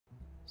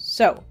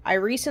So, I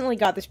recently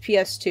got this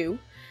PS2.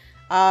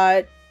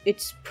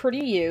 It's pretty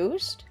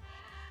used.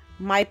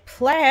 My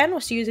plan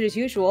was to use it as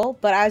usual,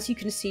 but as you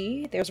can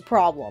see, there's a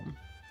problem.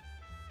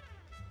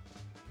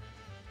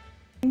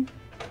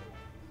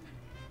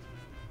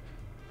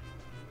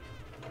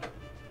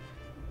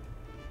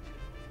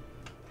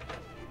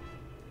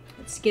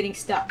 It's getting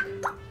stuck.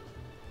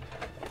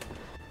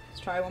 Let's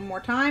try one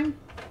more time.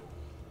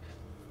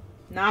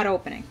 Not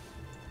opening.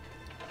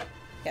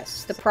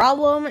 Yes, the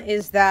problem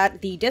is that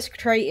the disc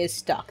tray is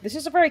stuck. This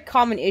is a very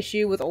common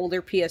issue with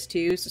older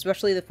PS2s,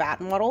 especially the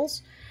FAT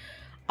models.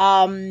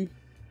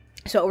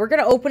 So we're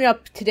going to open it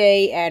up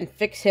today and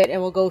fix it,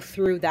 and we'll go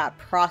through that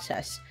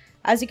process.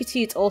 As you can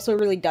see, it's also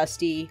really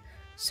dusty,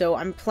 so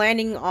I'm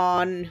planning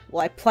on,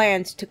 well, I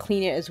planned to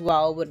clean it as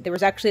well, but there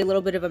was actually a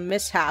little bit of a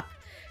mishap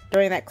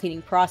during that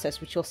cleaning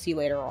process, which you'll see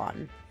later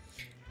on.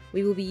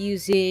 We will be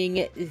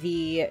using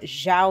the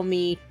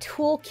Xiaomi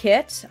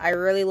toolkit. I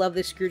really love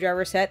this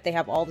screwdriver set. They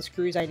have all the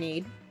screws I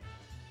need.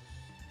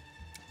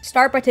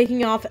 Start by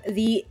taking off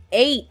the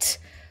 8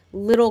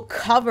 little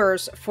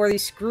covers for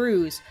these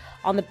screws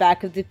on the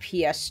back of the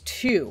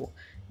PS2.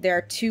 There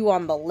are 2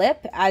 on the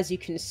lip, as you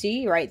can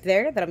see right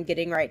there, that I'm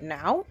getting right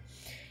now.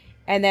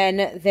 And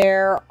then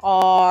there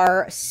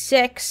are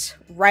 6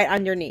 right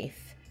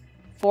underneath.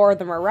 4 of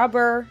them are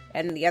rubber,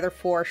 and the other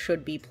 4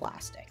 should be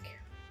plastic.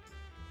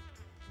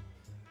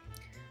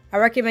 I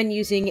recommend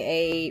using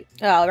a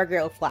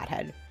regular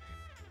flathead.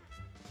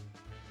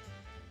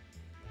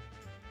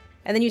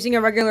 And then using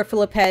a regular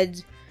Phillip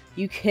head,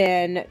 you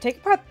can take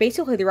apart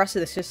basically the rest of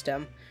the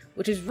system,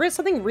 which is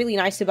something really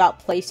nice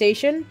about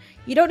PlayStation.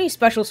 You don't need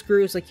special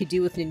screws like you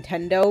do with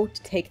Nintendo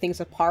to take things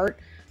apart.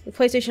 With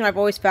PlayStation, I've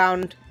always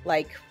found,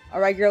 like, a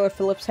regular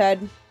Phillips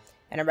head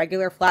and a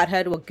regular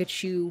flathead will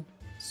get you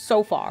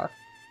so far.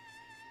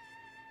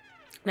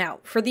 Now,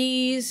 for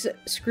these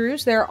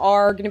screws, there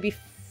are going to be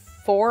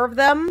 4 of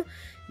them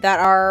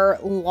that are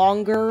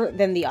longer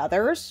than the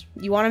others.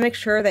 You want to make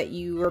sure that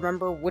you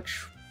remember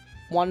which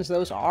ones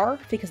those are,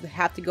 because they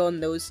have to go in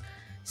those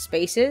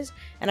spaces.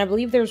 And I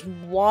believe there's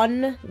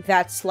one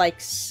that's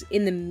like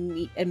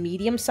in a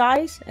medium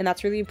size, and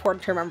that's really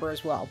important to remember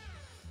as well.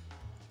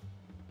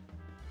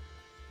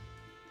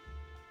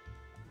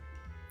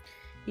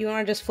 You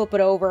want to just flip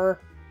it over,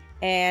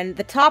 and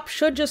the top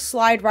should just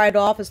slide right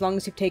off as long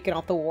as you've taken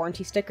off the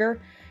warranty sticker.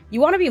 You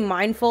want to be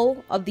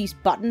mindful of these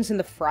buttons in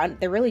the front.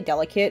 They're really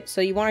delicate,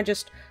 so you want to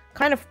just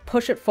kind of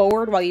push it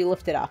forward while you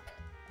lift it up.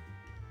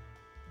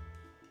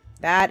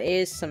 That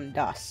is some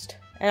dust.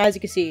 And as you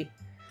can see,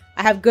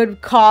 I have good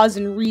cause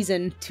and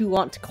reason to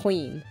want to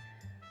clean.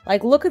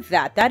 Like, look at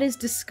that. That is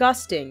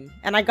disgusting.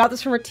 And I got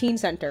this from a teen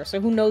center, so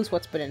who knows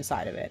what's been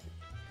inside of it.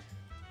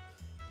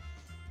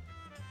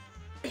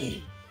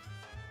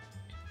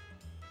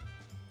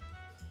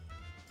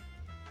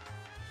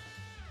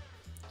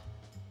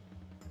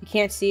 You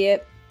can't see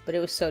it, but it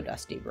was so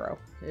dusty, bro.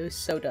 It was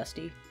so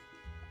dusty.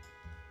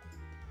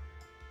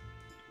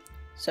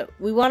 So,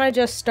 we want to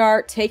just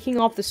start taking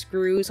off the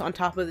screws on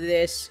top of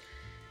this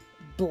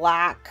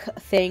black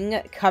thing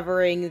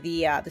covering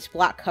the, this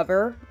black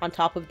cover on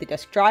top of the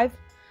disk drive.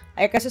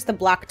 I guess it's the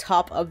black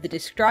top of the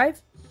disk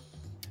drive.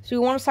 So, we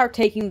want to start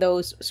taking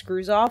those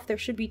screws off. There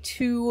should be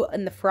 2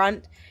 in the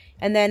front.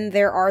 And then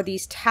there are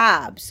these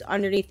tabs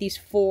underneath these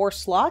 4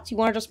 slots. You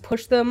want to just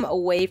push them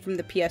away from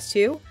the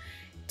PS2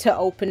 to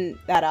open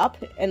that up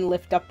and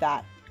lift up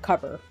that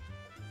cover.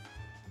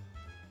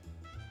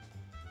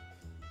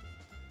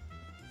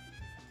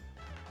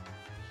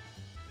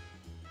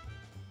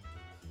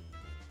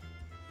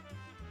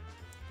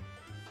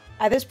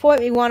 At this point,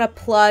 we want to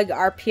plug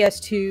our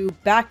PS2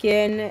 back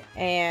in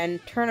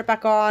and turn it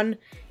back on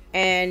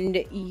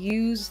and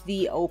use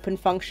the open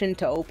function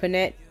to open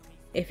it,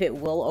 if it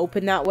will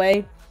open that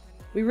way.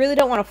 We really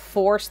don't want to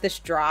force this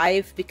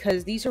drive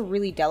because these are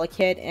really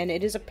delicate and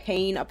it is a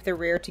pain up the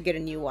rear to get a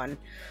new one.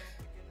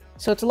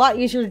 So it's a lot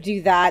easier to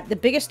do that. The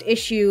biggest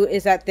issue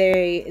is that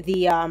the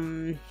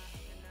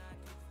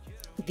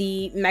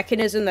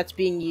mechanism that's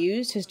being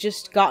used has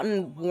just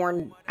gotten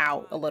worn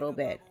out a little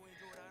bit.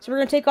 So we're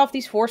going to take off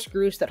these 4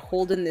 screws that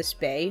hold in this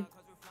bay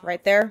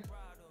right there.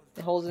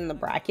 It holds in the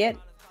bracket.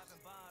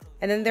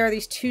 And then there are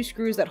these 2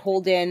 screws that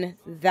hold in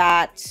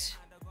that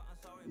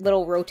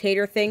little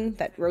rotator thing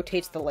that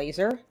rotates the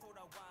laser.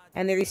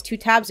 And there are these 2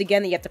 tabs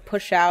again that you have to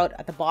push out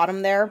at the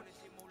bottom there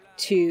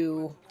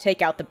to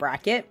take out the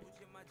bracket.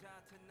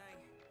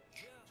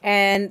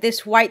 And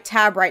this white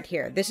tab right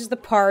here, this is the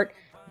part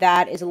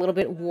that is a little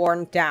bit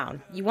worn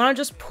down. You want to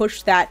just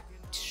push that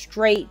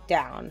straight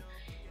down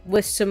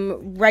with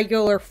some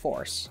regular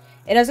force.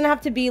 It doesn't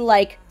have to be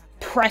like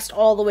pressed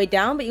all the way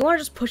down, but you want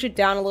to just push it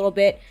down a little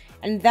bit,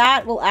 and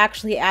that will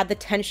actually add the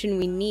tension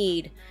we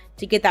need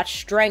to get that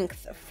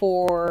strength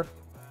for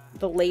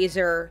the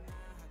laser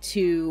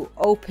to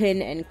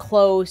open and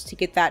close, to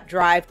get that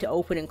drive to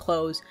open and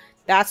close.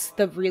 That's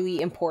the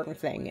really important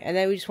thing. And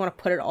then we just want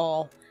to put it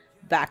all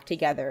back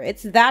together.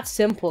 It's that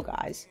simple,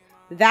 guys.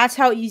 That's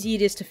how easy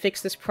it is to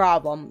fix this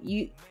problem.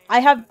 I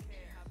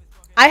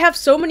I have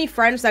so many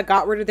friends that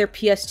got rid of their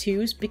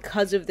PS2s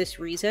because of this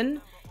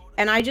reason,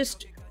 and I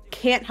just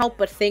can't help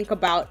but think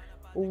about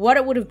what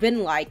it would have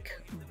been like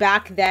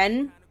back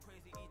then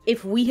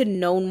if we had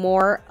known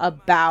more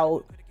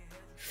about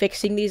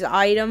fixing these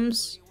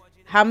items.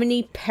 How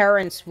many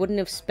parents wouldn't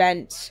have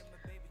spent,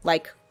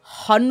 like,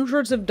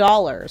 hundreds of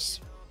dollars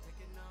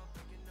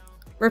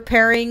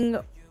repairing,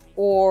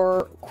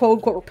 or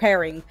quote-unquote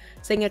repairing,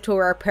 sending it to a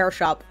repair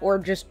shop, or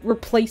just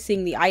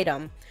replacing the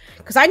item.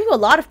 Because I knew a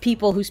lot of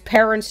people whose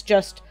parents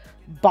just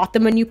bought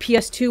them a new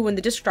PS2 when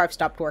the disk drive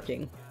stopped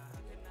working.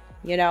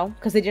 You know?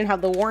 Because they didn't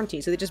have the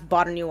warranty, so they just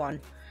bought a new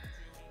one.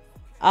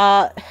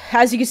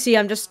 As you can see,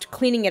 I'm just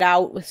cleaning it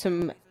out with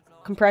some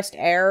compressed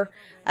air.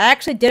 I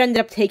actually did end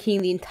up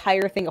taking the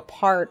entire thing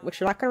apart, which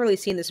you're not going to really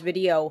see in this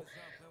video.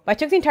 But I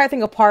took the entire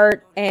thing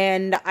apart,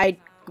 and I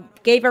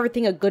gave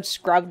everything a good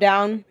scrub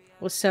down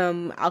with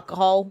some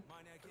alcohol.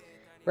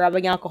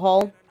 Rubbing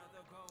alcohol.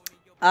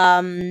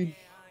 But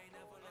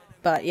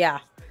yeah.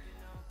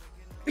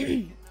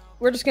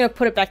 We're just going to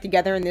put it back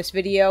together in this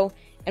video.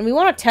 And we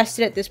want to test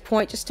it at this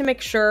point just to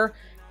make sure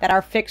that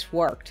our fix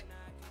worked.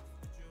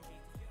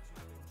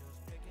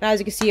 Now, as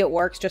you can see, it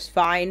works just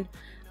fine.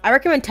 I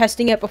recommend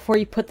testing it before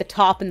you put the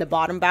top and the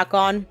bottom back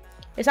on.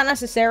 It's not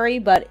necessary,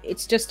 but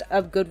it's just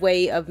a good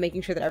way of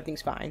making sure that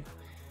everything's fine.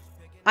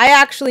 I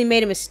actually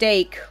made a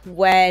mistake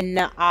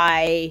when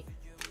I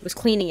was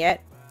cleaning it,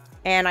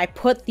 and I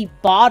put the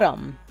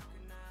bottom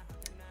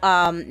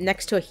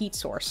next to a heat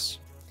source.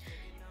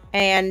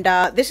 And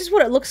this is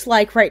what it looks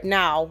like right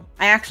now.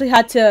 I actually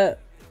had to,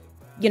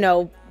 you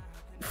know,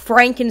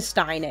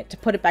 Frankenstein it to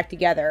put it back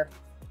together.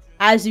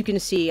 As you can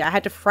see, I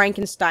had to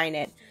Frankenstein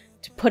it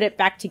to put it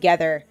back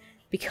together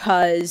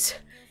because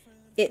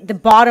the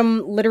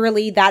bottom,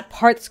 literally, that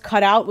part's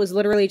cut out was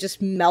literally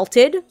just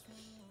melted.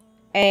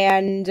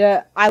 And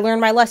I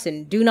learned my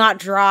lesson. Do not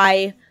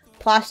dry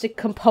plastic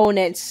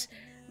components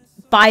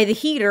by the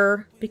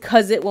heater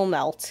because it will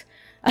melt.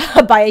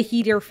 By a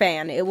heater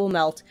fan, it will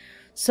melt.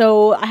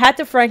 So I had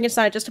to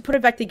Frankenstein it just to put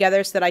it back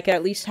together so that I could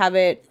at least have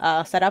it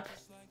set up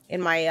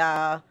in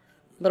my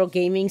little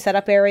gaming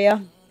setup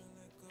area,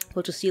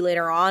 which you'll see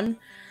later on.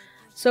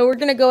 So we're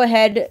going to go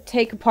ahead,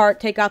 take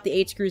out the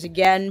 8 screws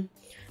again,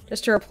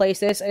 just to replace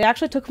this. It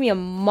actually took me a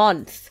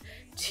month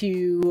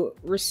to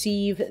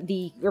receive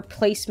the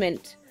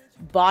replacement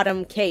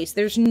bottom case.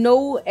 There's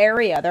no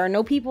area. There are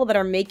no people that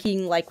are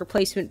making, like,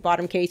 replacement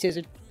bottom cases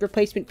or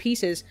replacement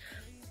pieces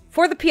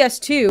for the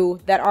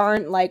PS2 that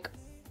aren't, like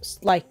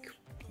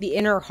the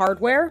inner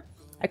hardware.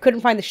 I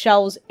couldn't find the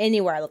shelves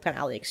anywhere. I looked on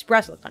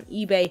AliExpress, I looked on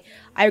eBay.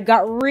 I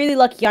got really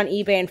lucky on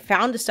eBay and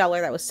found a seller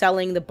that was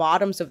selling the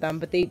bottoms of them,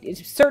 but it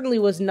certainly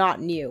was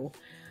not new.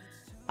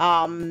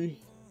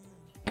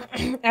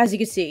 As you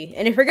can see.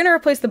 And if you're going to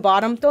replace the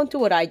bottom, don't do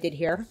what I did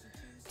here.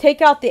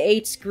 Take out the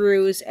 8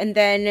 screws, and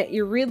then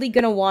you're really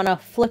going to want to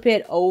flip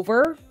it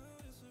over.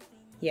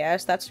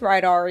 Yes, that's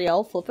right,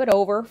 Ariel. Flip it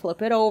over,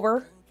 flip it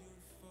over.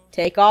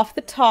 Take off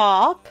the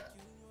top.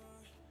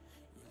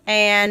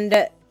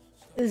 And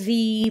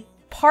the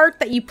part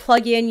that you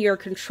plug in your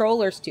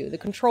controllers to, the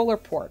controller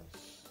port,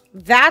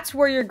 that's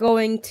where you're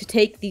going to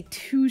take the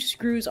 2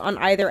 screws on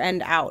either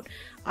end out.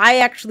 I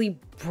actually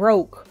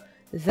broke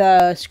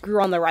the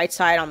screw on the right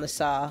side on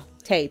this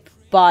tape,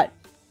 but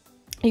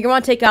you're going to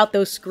want to take out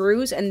those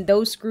screws, and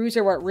those screws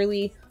are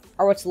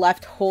what's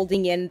left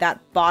holding in that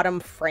bottom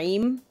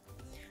frame.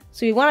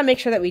 So we want to make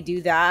sure that we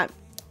do that,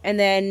 and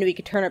then we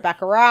can turn it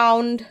back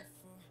around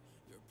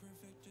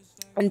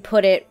and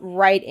put it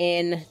right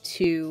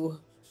into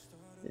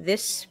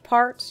this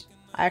part.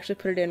 I actually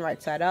put it in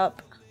right side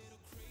up,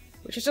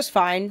 which is just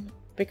fine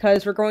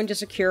because we're going to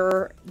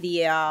secure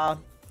the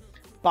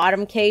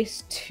bottom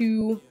case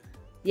to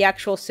the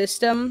actual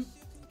system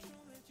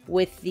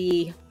with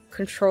the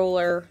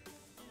controller,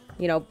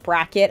 you know,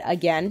 bracket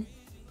again.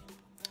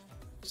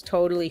 It's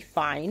totally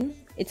fine.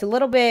 It's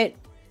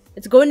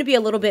going to be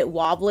a little bit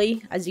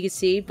wobbly, as you can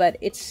see, but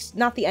it's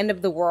not the end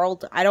of the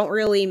world. I don't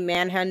really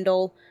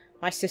manhandle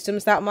my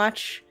systems that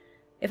much.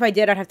 If I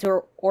did, I'd have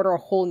to order a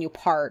whole new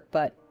part,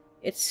 but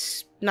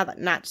it's not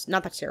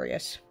that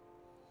serious.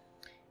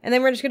 And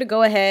then we're just going to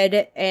go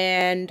ahead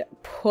and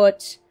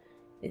put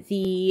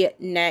the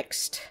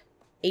next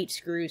 8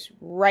 screws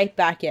right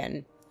back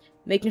in,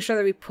 making sure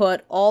that we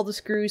put all the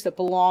screws that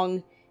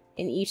belong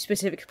in each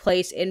specific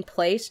place in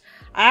place.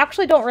 I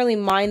actually don't really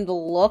mind the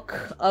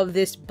look of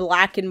this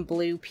black and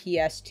blue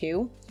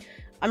PS2.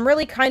 I'm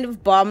really kind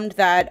of bummed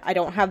that I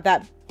don't have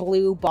that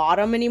blue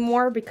bottom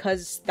anymore,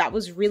 because that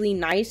was really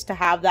nice to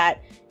have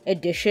that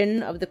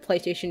edition of the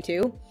PlayStation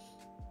 2.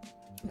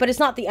 But it's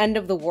not the end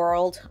of the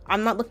world.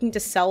 I'm not looking to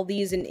sell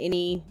these in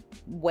any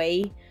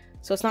way,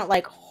 so it's not,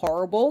 like,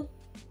 horrible.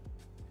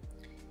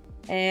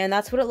 And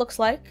that's what it looks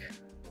like.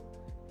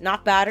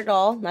 Not bad at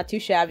all. Not too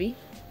shabby.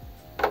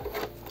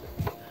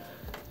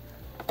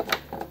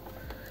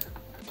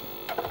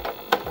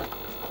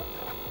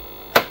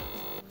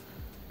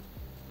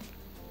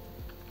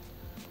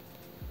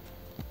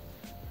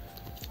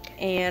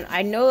 And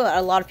I know that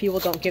a lot of people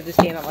don't give this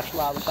game that much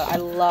love, but I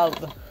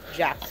love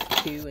jacked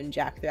 2 and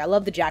Jack 3. I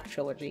love the Jack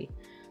trilogy.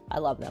 I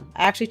love them.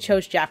 I actually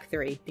chose Jack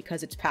 3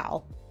 because it's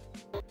PAL.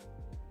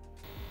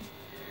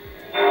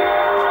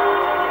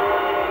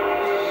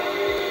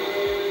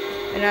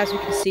 And as you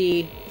can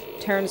see,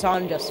 it turns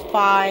on just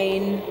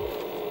fine.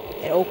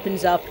 It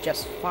opens up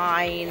just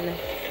fine.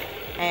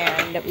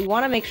 And we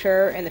want to make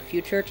sure in the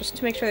future, just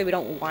to make sure that we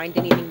don't wind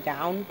anything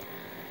down,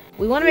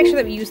 we want to make sure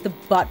that we use the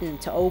button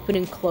to open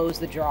and close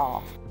the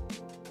drawer.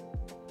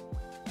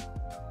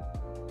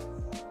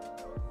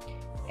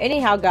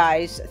 Anyhow,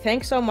 guys,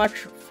 thanks so much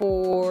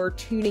for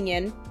tuning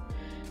in.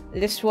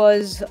 This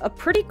was a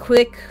pretty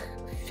quick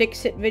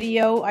fix-it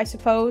video, I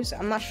suppose.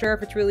 I'm not sure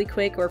if it's really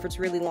quick or if it's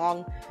really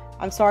long.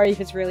 I'm sorry if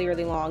it's really,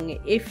 really long.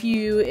 If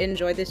you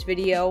enjoyed this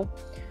video,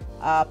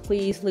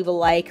 please leave a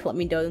like. Let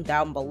me know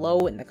down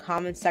below in the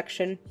comments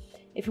section.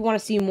 If you want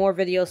to see more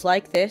videos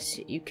like this,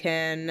 you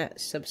can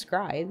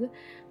subscribe.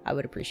 I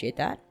would appreciate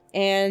that.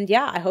 And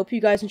yeah, I hope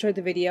you guys enjoyed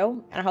the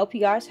video, and I hope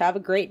you guys have a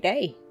great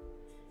day.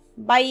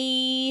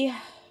 Bye!